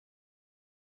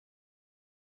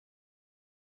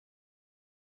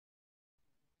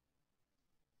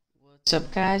What's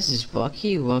up guys, it's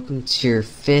Bucky. Welcome to your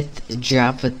 5th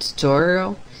Java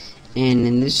tutorial, and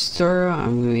in this tutorial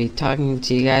I'm going to be talking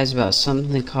to you guys about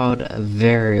something called a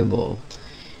variable.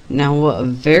 Now what a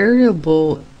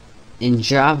variable in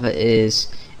Java is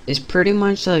pretty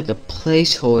much like a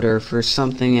placeholder for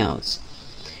something else.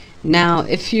 Now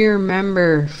if you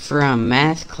remember from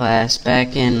math class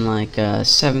back in like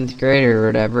 7th grade or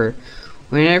whatever,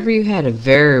 whenever you had a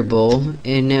variable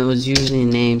and it was usually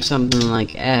named something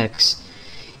like x,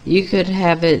 you could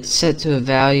have it set to a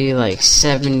value like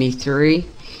 73,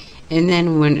 and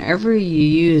then whenever you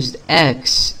used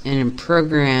x in a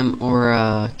program or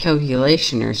a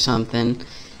calculation or something,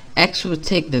 x would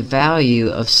take the value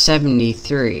of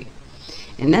 73.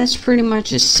 And that's pretty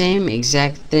much the same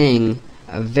exact thing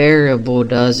a variable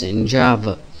does in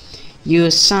Java. You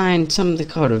assign something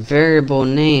called a variable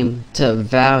name to a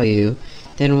value.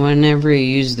 Then whenever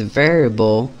you use the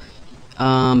variable,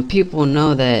 people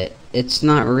know that it's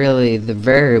not really the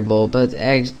variable, but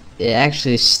it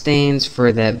actually stands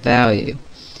for that value.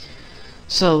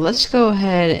 So let's go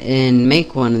ahead and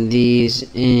make one of these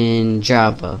in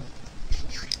Java.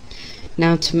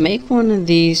 Now to make one of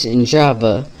these in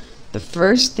Java, the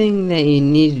first thing that you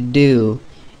need to do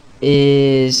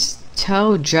is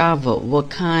tell Java what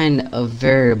kind of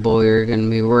variable you're going to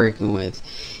be working with.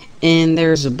 And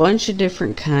there's a bunch of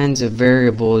different kinds of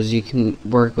variables you can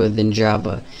work with in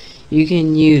Java. You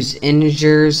can use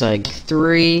integers like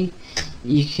 3.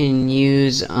 You can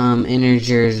use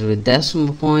integers with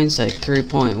decimal points like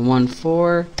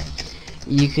 3.14.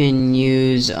 You can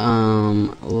use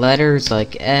letters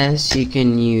like S. You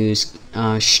can use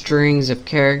strings of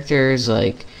characters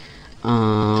like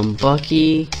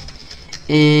Bucky.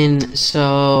 And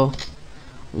so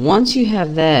once you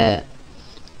have that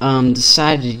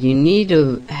decided, you need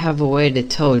to have a way to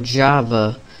tell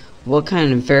Java what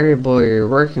kind of variable you're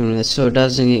working with so it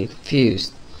doesn't get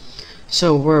confused.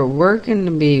 So what we're going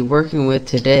to be working with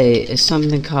today is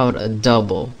something called a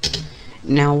double.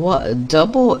 Now what a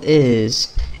double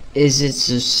is it's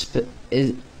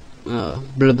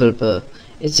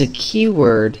a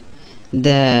keyword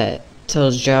that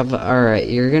tells Java, alright,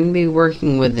 you're going to be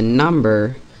working with a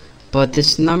number, but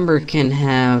this number can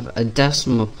have a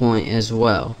decimal point as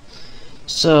well.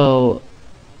 So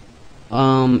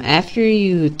after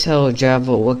you tell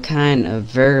Java what kind of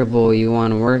variable you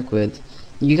want to work with,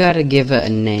 you gotta give it a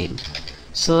name.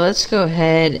 So let's go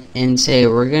ahead and say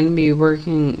we're going to be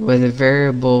working with a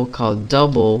variable called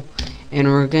double, and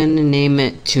we're going to name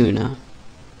it tuna.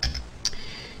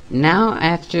 Now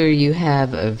after you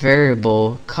have a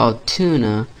variable called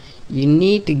tuna, you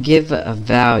need to give it a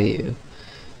value.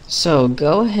 So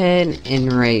go ahead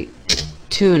and write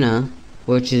tuna,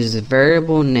 which is the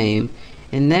variable name,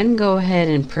 and then go ahead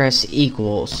and press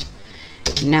equals.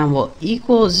 Now what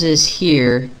equals is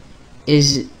here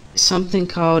is something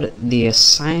called the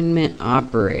assignment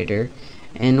operator,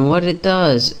 and what it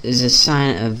does is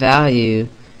assign a value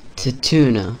to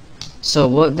tuna. So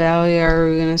what value are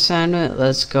we going to assign to it?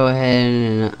 Let's go ahead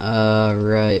and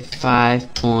write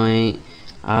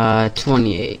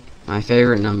 5.28. My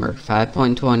favorite number,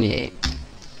 5.28.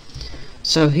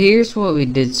 So here's what we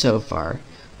did so far.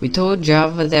 We told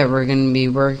Java that we're going to be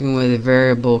working with a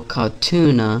variable called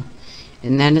tuna,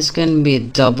 and that is going to be a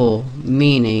double,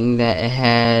 meaning that it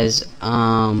has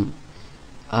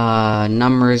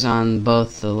numbers on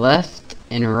both the left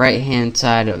and right hand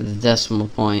side of the decimal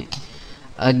point.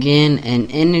 Again, an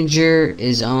integer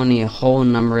is only a whole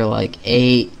number like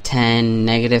 8, 10,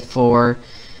 -4.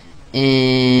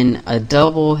 And a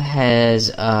double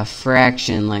has a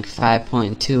fraction like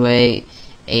 5.28,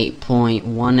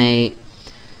 8.18.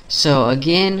 So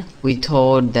again, we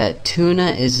told that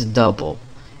tuna is a double.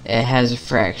 It has a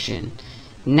fraction.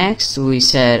 Next we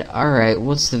said, alright,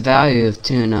 what's the value of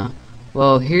tuna?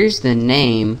 Well, here's the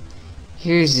name,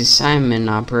 here's the assignment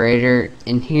operator,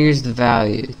 and here's the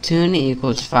value. Tuna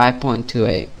equals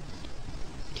 5.28.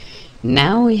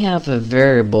 Now we have a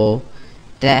variable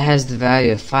that has the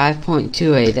value of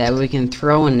 5.28 that we can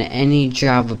throw into any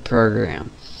Java program.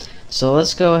 So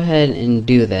let's go ahead and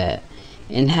do that.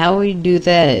 And how we do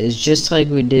that is just like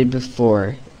we did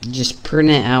before. Just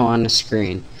print it out on the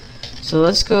screen. So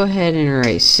let's go ahead and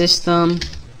write system.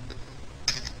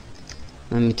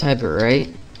 Let me type it right.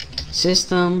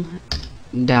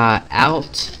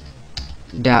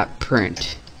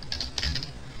 System.out.print.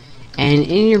 And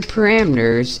in your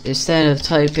parameters, instead of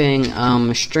typing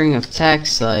a string of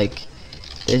text like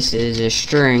this is a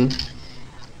string,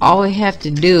 all we have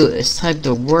to do is type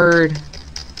the word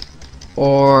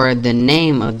or the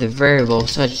name of the variable,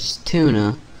 such as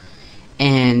tuna,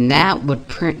 and that would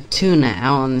print tuna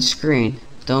out on the screen.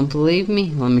 Don't believe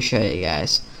me? Let me show you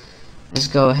guys. Let's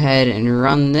go ahead and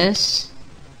run this.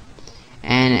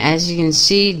 And as you can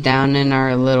see down in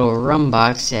our little run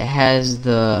box, it has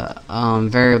the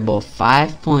variable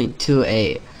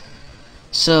 5.28.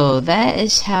 So that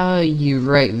is how you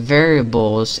write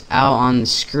variables out on the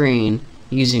screen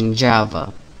using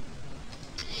Java.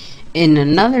 And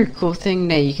another cool thing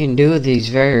that you can do with these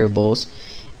variables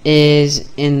is,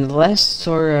 in the last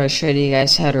tutorial I showed you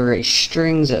guys how to write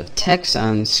strings of text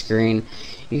on the screen.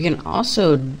 You can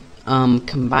also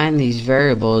combine these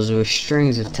variables with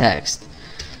strings of text.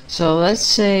 So let's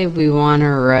say we want to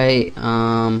write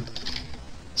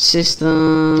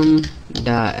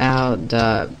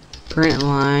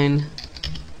system.out.println,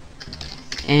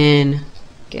 and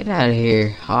get out of here,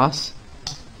 Hoss.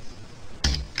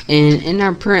 And in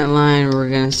our print line, we're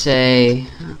gonna say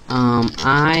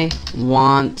I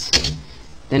want,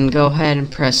 then go ahead and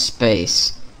press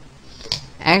space.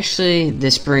 Actually,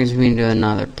 this brings me to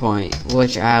another point,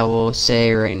 which I will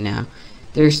say right now.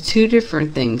 There's two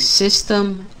different things: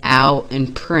 system out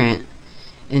and print,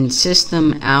 and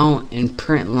system out and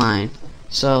print line.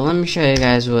 So let me show you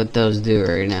guys what those do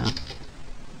right now.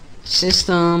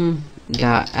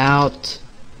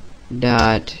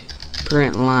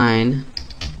 System.out.println,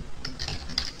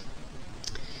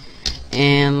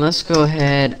 and let's go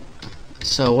ahead.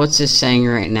 So what's this saying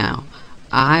right now?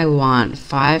 I want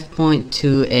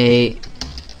 5.28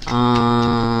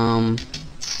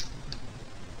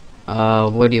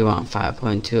 what do you want?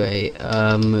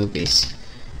 5.28 movies.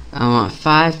 I want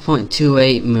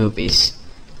 5.28 movies.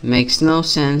 Makes no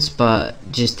sense, but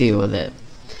just deal with it.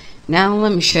 Now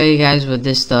let me show you guys what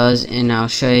this does, and I'll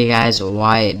show you guys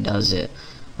why it does it.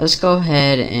 Let's go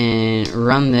ahead and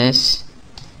run this,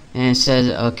 and it says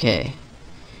okay.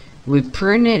 We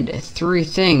printed 3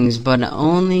 things, but it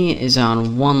only is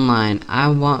on one line. I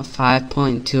want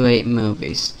 5.28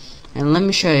 movies. And let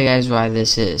me show you guys why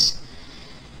this is.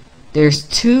 There's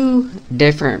 2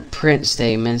 different print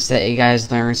statements that you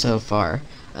guys learned so far.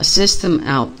 A system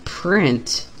out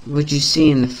print, which you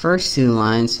see in the first 2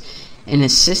 lines, and a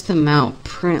system out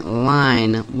print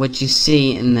line, which you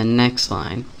see in the next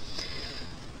line.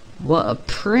 What a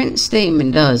print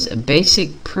statement does, a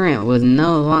basic print with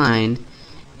no line,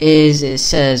 is it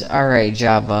says, alright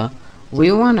Java,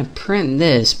 we want to print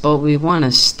this, but we want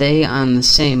to stay on the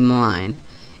same line.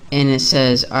 And it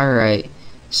says, alright,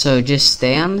 so just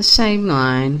stay on the same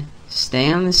line,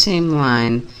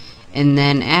 and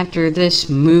then after this,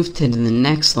 move to the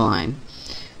next line.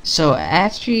 So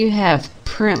after you have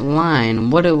print line,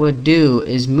 what it would do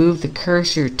is move the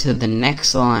cursor to the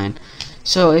next line.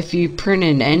 So if you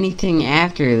printed anything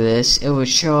after this, it would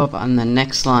show up on the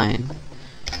next line.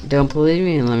 Don't believe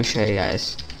me? Let me show you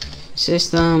guys.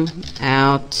 System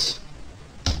out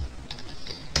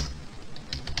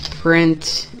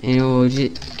print, and we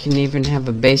can even have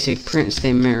a basic print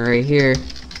statement right here,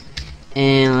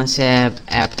 and let's have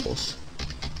apples.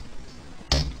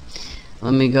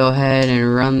 Let me go ahead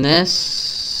and run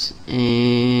this,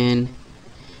 and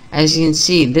as you can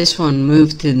see, this one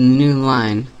moved to the new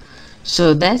line.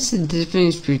 So that's the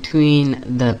difference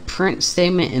between the print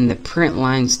statement and the print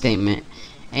line statement.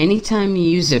 Anytime you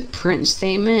use a print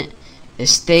statement, it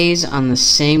stays on the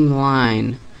same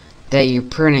line that you're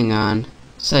printing on,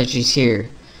 such as here.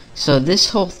 So this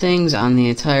whole thing's on the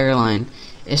entire line.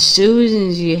 As soon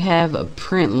as you have a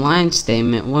print line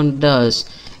statement, what it does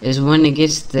is when it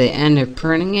gets to the end of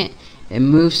printing it, it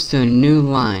moves to a new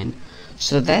line.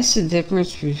 So that's the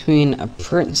difference between a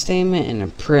print statement and a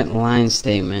print line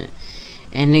statement.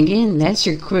 And again, that's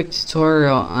your quick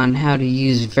tutorial on how to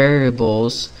use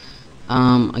variables.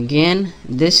 Again,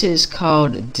 this is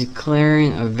called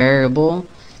declaring a variable.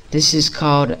 This is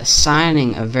called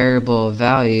assigning a variable a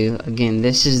value. Again,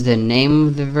 this is the name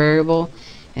of the variable,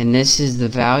 and this is the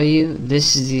value.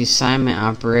 This is the assignment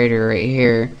operator right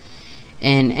here.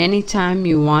 And anytime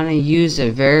you want to use a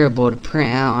variable to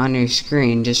print out on your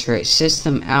screen, just write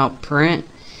system out print,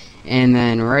 and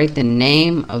then write the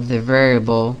name of the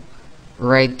variable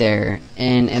right there,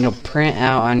 and it'll print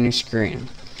out on your screen.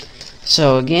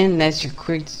 So again, that's your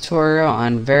quick tutorial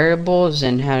on variables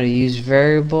and how to use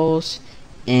variables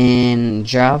in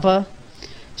Java.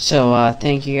 So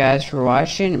thank you guys for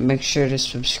watching. Make sure to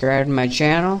subscribe to my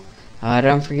channel.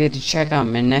 Don't forget to check out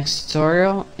my next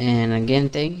tutorial. And again,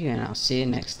 thank you, and I'll see you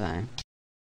next time.